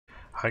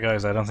Hi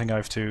guys, I don't think I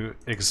have to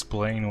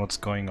explain what's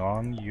going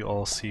on. You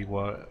all see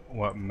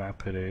what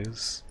map it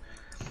is.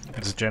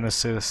 It's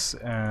Genesis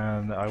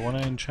and I want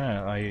to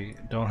enchant. I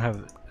don't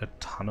have a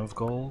ton of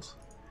gold.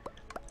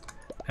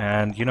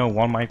 And you know,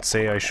 one might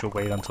say I should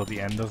wait until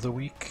the end of the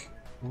week.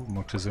 Ooh,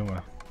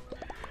 Moctezuma.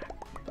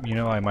 You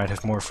know, I might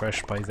have more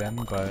fresh by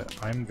then, but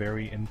I'm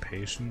very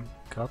impatient.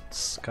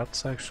 Guts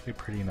actually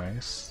pretty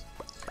nice.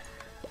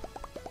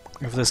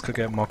 If this could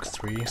get Mach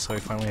 3, so I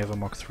finally have a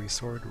Mach 3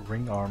 sword.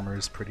 Ring armor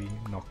is pretty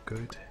not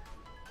good.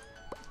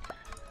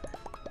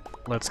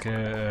 Let's get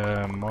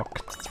a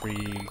Mach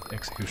 3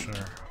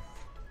 executioner.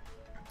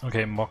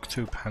 Okay, Mach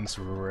 2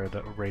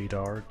 panzer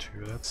radar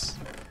too. That's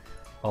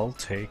I'll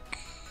take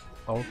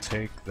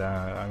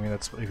that. I mean,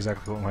 that's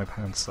exactly what my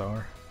pants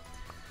are.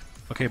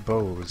 Okay,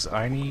 bows.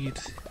 I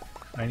need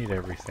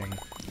everything.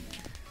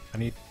 I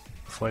need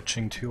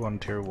fletching 2 on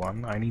tier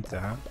 1. I need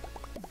that.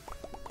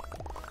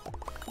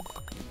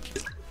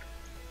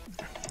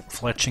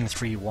 Fletching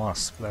 3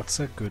 wasp.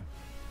 That's a good.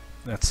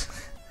 That's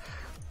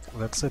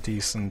a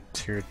decent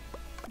tier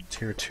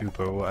 2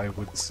 bow, I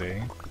would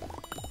say.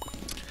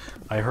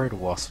 I heard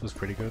wasp was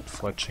pretty good.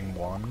 Fletching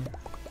 1.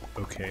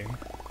 Okay.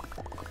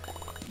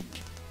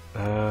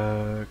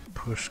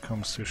 Push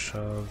comes to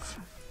shove.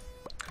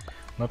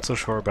 Not so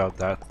sure about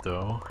that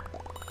though.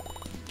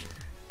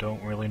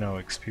 Don't really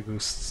know. XP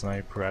boost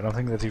sniper. I don't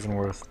think that's even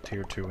worth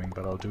tier 2ing,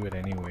 but I'll do it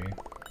anyway.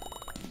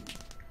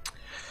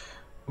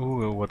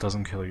 Ooh, what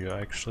doesn't kill you? I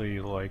actually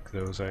like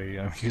those.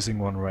 I'm using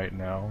one right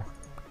now.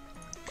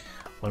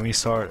 Let me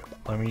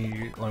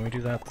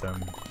do that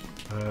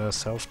then.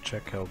 Self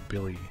checkout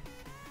Billy.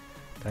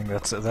 Dang,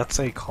 that's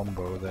a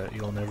combo that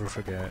you'll never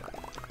forget.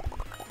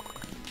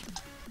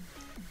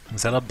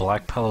 Is that a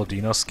black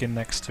Paladino skin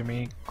next to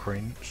me?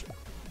 Cringe.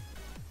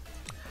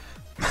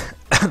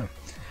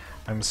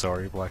 I'm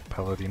sorry, Black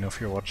Paladino, if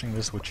you're watching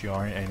this, which you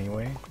aren't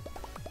anyway.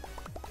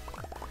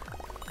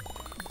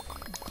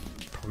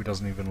 Probably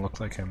doesn't even look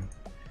like him.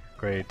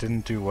 Great,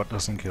 didn't do what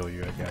doesn't kill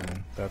you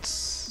again.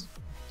 That's...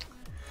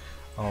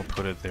 I'll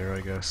put it there,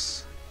 I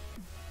guess.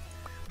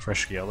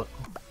 Fresh yellow.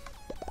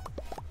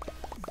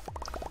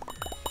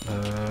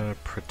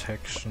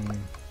 Protection...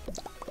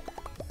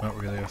 Not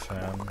really a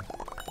fan.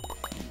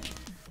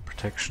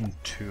 Protection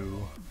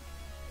 2.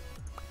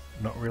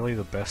 Not really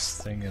the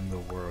best thing in the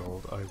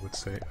world, I would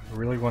say. I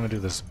really want to do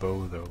this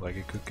bow though, like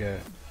it could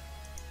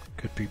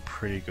be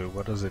pretty good.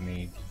 What does it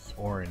need?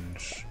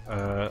 Orange.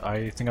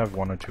 I think I've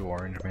 1 or 2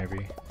 orange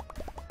maybe.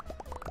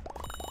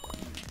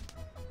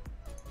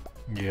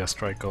 Yeah,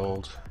 strike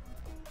gold.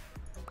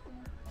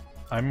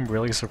 I'm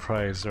really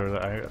surprised, or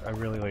I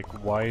really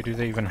like, why do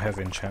they even have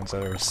enchants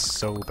that are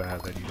so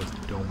bad that you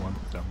just don't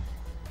want them?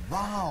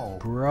 Wow!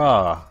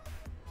 Bruh!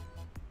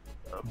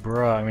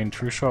 Bruh, I mean,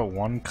 True Shot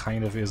 1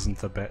 kind of isn't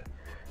the best,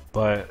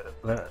 but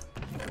that...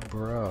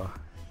 Bruh.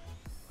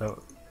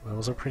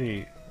 Those are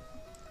pretty...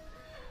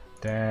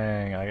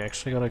 Dang, I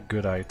actually got a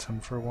good item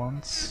for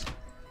once.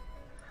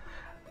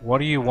 What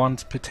do you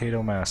want,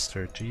 Potato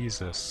Master?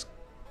 Jesus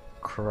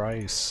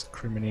Christ.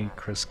 Criminy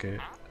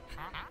Crisket.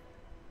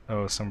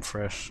 Oh, some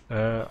fresh...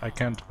 I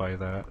can't buy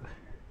that.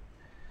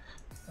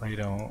 I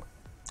don't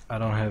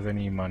have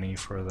any money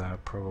for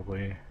that,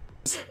 probably.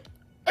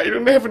 I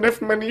don't have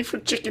enough money for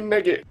chicken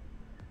nugget.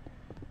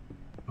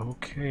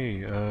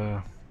 Okay,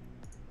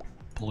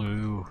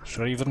 blue.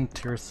 Should I even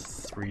tier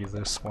 3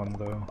 this one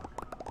though?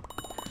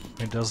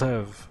 It does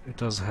have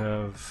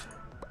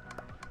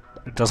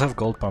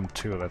gold bump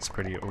too. That's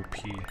pretty OP.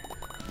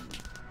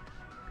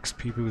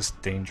 XP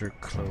boost, danger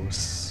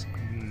close.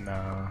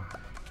 Nah,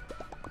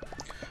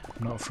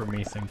 not for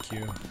me, thank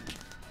you.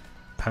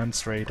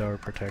 Pants radar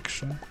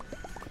protection.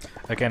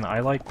 Again, I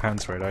like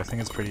pants radar. I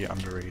think it's pretty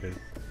underrated.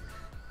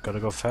 Gotta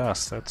go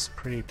fast. That's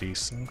pretty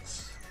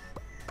decent.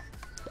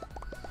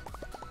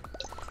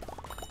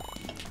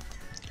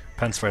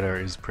 Pants radar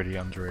is pretty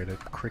underrated.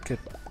 Cricket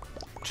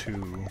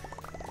 2.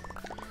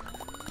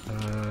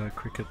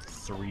 Cricket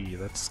 3,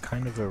 that's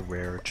kind of a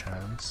rare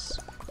chance.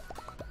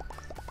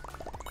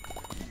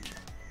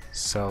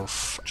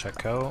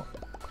 Self-checkout.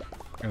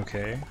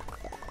 Okay.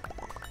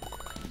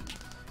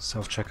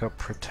 Self-checkout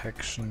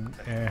protection,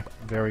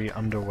 very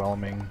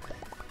underwhelming.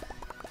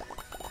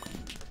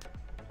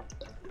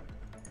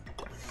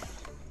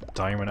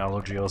 Diamond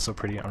allergy also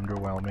pretty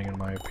underwhelming in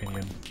my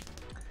opinion.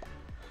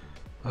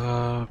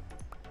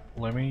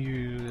 Let me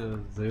use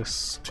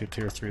this to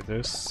tier 3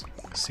 this,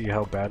 see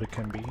how bad it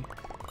can be.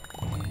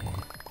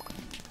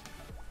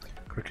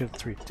 Cricket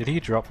 3. Did he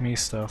drop me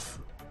stuff?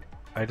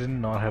 I did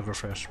not have a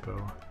fresh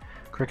bow.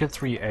 Cricket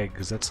 3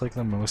 eggs. That's like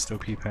the most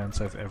OP pants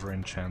I've ever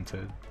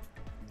enchanted.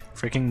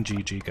 Freaking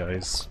GG,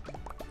 guys.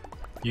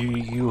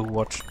 You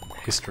watch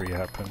history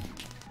happen.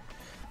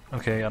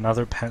 Okay,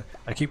 another pan.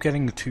 I keep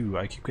getting 2.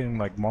 I keep getting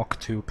like Mach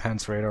 2,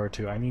 Pants Radar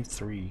 2. I need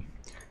 3.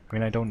 I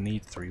mean, I don't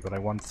need 3, but I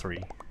want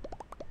 3.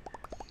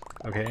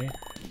 Okay.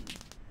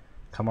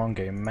 Come on,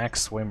 game.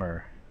 Max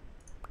Swimmer.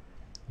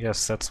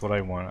 Yes, that's what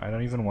I want. I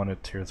don't even want a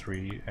tier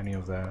 3, any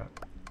of that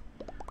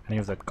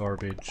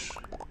garbage.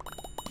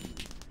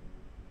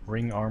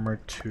 Ring armor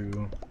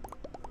 2.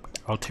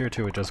 I'll tier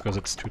 2 it just because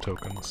it's 2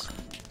 tokens.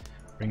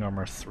 Ring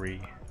armor 3.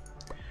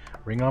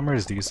 Ring armor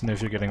is decent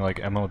if you're getting like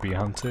MLB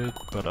hunted,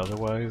 but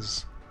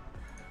otherwise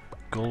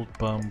gold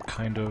bump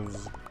kind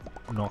of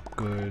not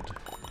good.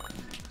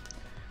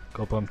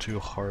 Gold bump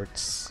 2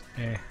 hearts,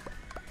 eh.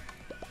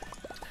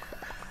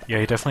 Yeah,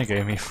 he definitely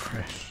gave me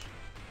fresh.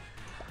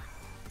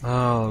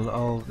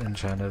 I'll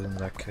enchant it in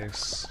that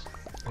case.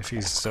 If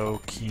he's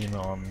so keen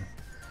on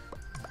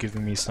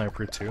giving me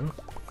Sniper 2.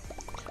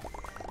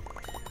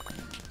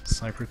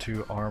 Sniper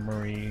 2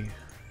 Armory.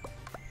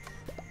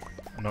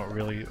 Not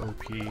really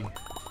OP.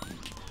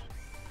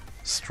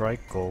 Strike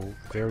Gold,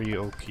 very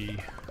OP.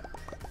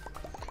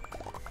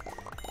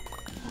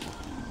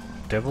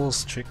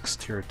 Devil's Chicks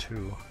tier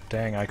 2.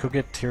 Dang, I could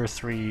get tier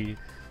 3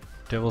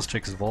 Devil's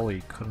Chicks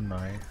Volley, couldn't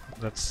I?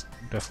 That's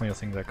definitely a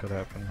thing that could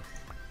happen.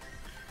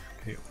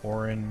 Okay,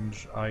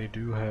 orange, I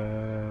do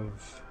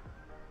have...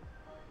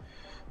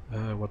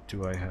 what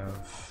do I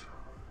have?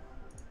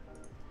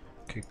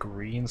 Okay,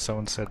 green,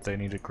 someone said they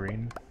needed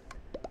green.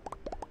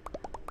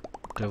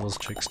 Devil's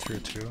Chicks tier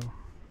 2.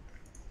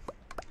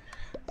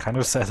 Kind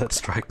of sad that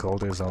Strike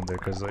Gold is on there,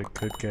 because I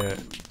could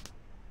get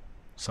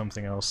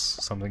something else,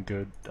 something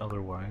good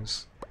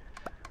otherwise.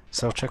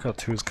 Self-checkout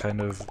 2 is kind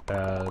of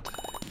bad.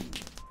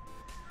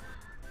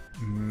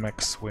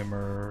 Mech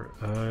Swimmer,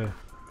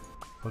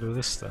 what do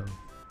this then?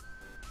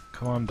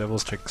 Come on,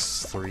 Devil's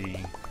Chicks 3.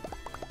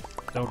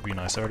 That would be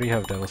nice. I already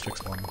have Devil's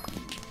Chicks 1.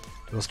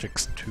 Devil's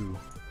Chicks 2.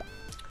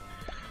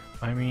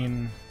 I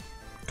mean,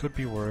 could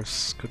be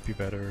worse, could be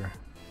better.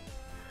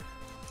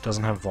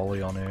 Doesn't have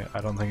volley on it.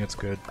 I don't think it's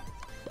good.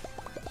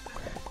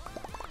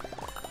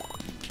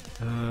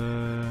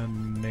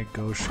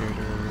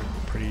 Negotiator,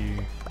 pretty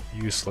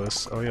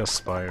useless. Oh yeah,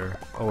 Spire.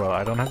 Oh well,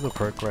 I don't have the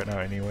perk right now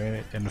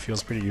anyway, and it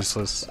feels pretty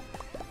useless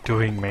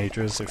doing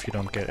mages if you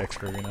don't get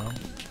extra renown.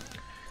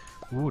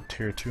 Ooh,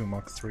 tier 2,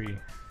 Mach 3.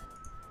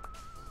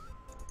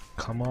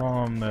 Come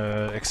on,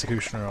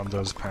 Executioner on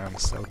those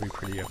pants, that would be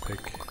pretty epic.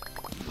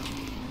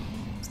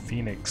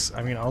 Phoenix,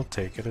 I mean I'll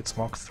take it, it's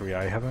Mach 3.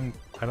 I don't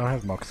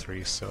have Mach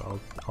 3, so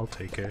I'll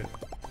take it.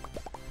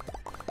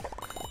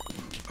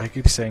 I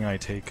keep saying I'll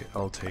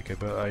take it,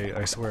 but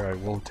I swear I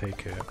will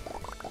take it.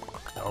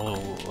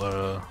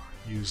 I'll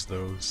use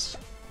those.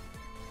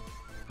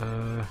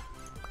 Let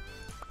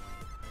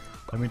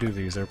me do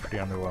these, they're pretty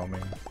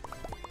underwhelming.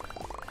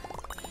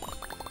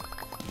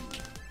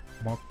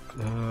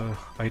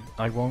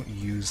 I won't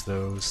use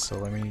those, so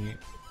let me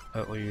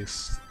at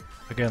least...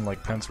 Again,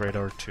 like Pence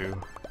Radar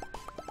 2.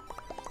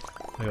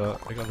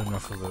 I got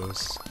enough of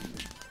those.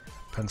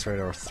 Pence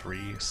Radar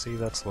 3. See,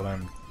 that's what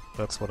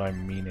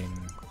I'm meaning.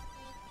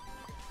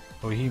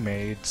 Oh, he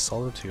made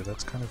Solitude,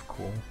 that's kind of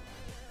cool.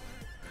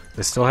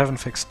 They still haven't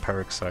fixed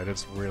Peroxide,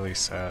 it's really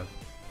sad.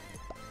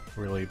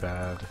 Really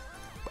bad.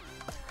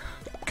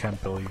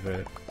 Can't believe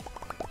it.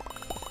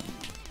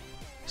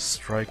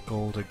 Strike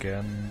Gold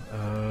again,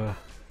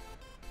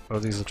 oh,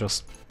 these are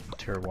just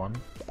tier 1.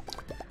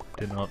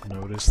 Did not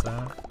notice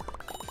that.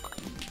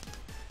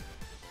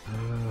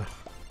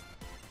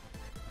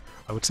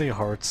 I would say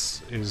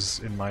Hearts is,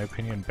 in my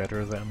opinion,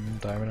 better than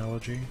Diamond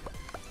Elegy.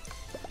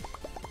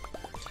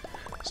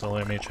 So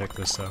let me check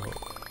this out.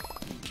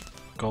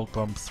 Gold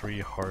Bump 3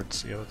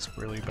 Hearts, yeah, that's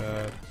really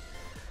bad.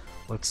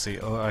 Let's see,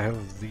 oh, I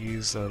have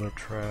these that are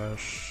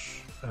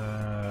trash.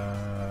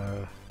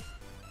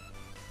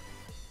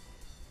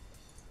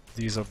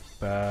 These are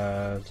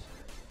bad.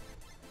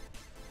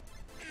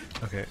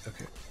 Okay,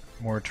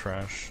 more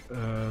trash.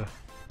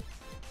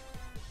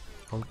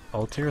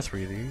 I'll tier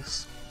 3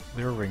 these.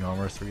 They're Ring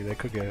Armor 3, they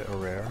could get a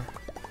rare.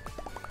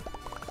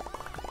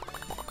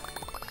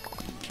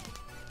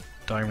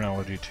 Diamond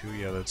Elegy 2,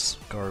 yeah, that's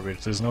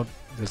garbage. There's not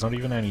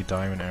even any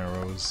diamond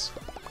arrows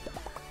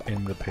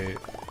in the pit.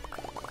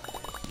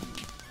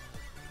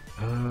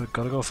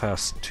 Gotta Go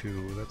Fast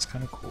 2, that's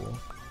kinda cool.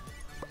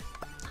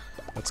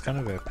 That's kind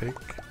of epic.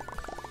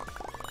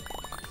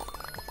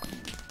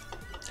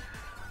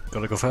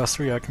 Gotta Go Fast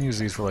 3, I can use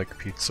these for like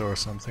pizza or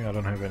something. I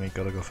don't have any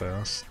Gotta Go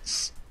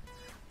Fasts.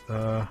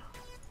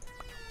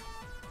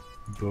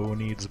 Bow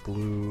needs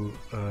blue.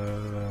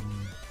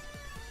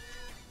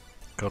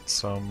 Got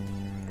some...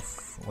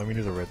 let me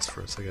do the reds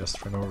first, I guess,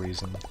 for no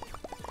reason.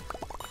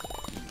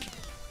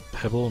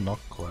 Pebble Not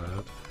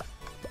Glad.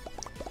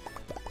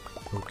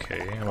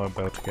 Okay, I'm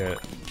about to get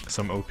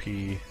some OP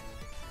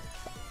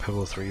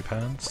Pebble 3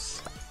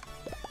 pants.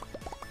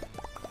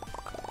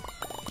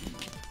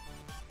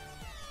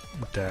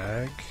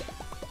 Dag.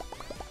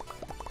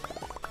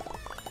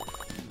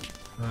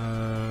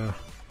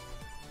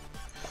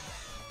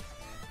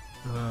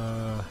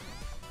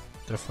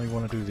 Definitely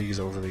want to do these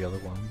over the other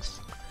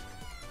ones.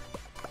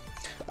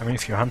 I mean,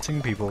 if you're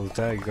hunting people with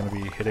Dag, you're going to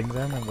be hitting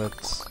them, and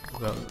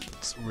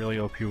that's really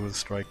OP with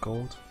Strike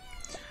Gold.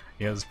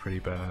 Yeah, it's pretty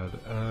bad.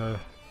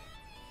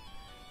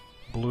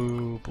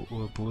 Blue.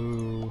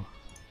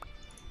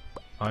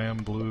 I am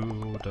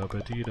blue.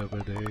 Dabba dee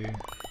dabba day.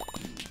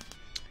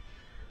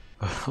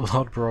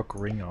 Lodbrok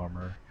Ring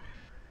Armor.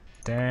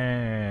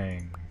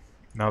 Dang.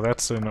 Now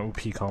that's an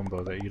OP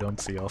combo that you don't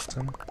see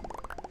often.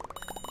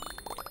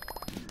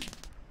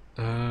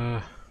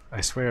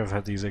 I swear I've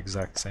had these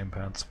exact same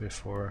pants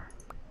before.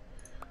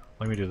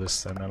 Let me do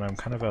this then, and I'm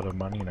kind of out of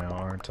money now,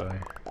 aren't I?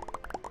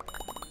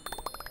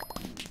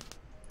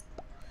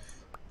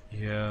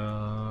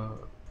 Yeah...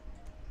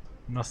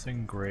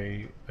 Nothing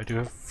great. I do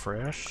have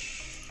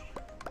fresh.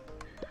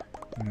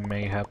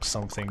 Mayhap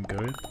something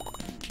good.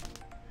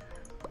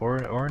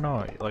 Or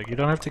not. Like, you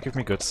don't have to give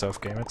me good stuff,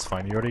 game, it's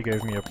fine. You already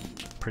gave me a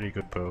pretty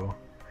good bow.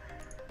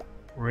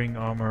 Ring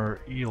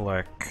armor,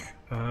 elec.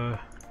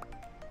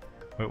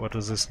 Wait, what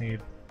does this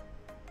need?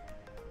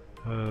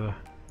 I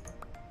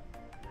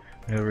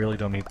really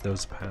don't need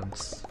those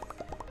pants.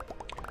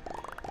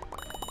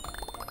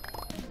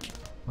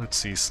 Let's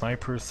see,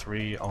 Sniper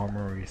 3,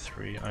 Armory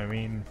 3. I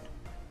mean,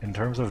 in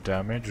terms of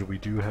damage, we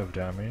do have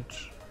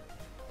damage.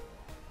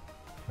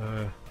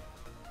 I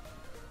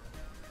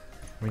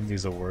mean,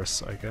 these are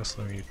worse, I guess.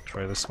 Let me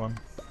try this one.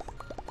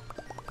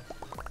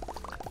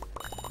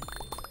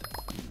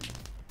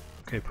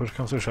 Okay, push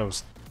comes to shove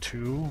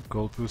 2,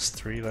 gold boost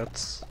 3,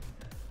 that's...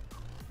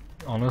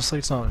 Honestly,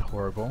 it's not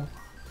horrible.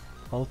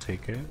 I'll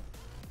take it.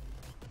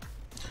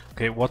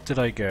 Okay, what did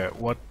I get?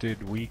 What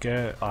did we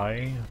get?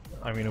 I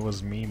mean, it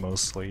was me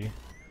mostly.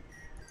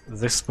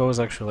 This bow is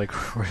actually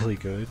like really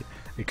good.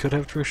 It could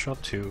have True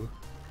Shot 2.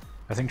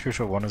 I think True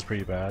Shot 1 is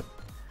pretty bad,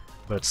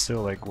 but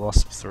still like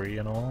Wasp 3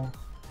 and all.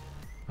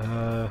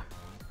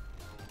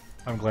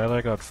 I'm glad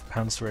I got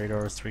Pants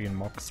Radar 3 and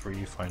Mach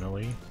 3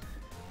 finally.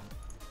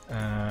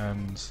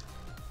 And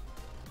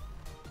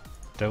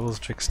Devil's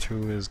Chicks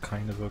 2 is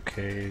kind of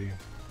okay.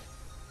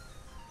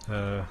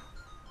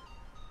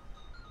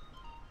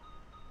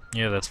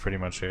 Yeah, that's pretty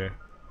much it.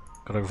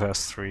 Gotta Go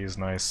Fast 3 is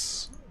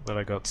nice, but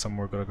I got some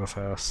more Gotta Go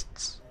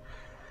Fasts.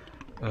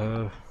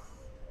 Dang,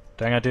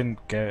 I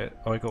didn't get...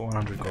 Oh, I got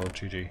 100 gold,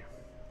 GG.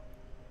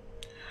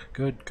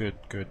 Good, good,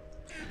 good.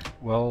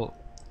 Well,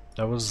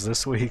 that was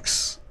this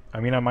week's... I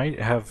mean, I might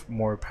have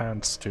more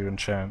pants to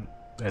enchant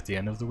at the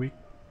end of the week.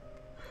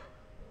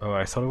 Oh,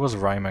 I thought it was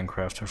Ryman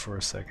Crafter for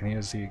a second. He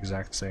has the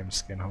exact same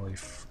skin, holy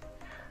f...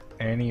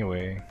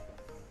 Anyway.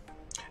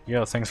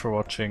 Yeah, thanks for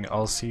watching.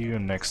 I'll see you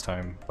next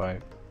time. Bye.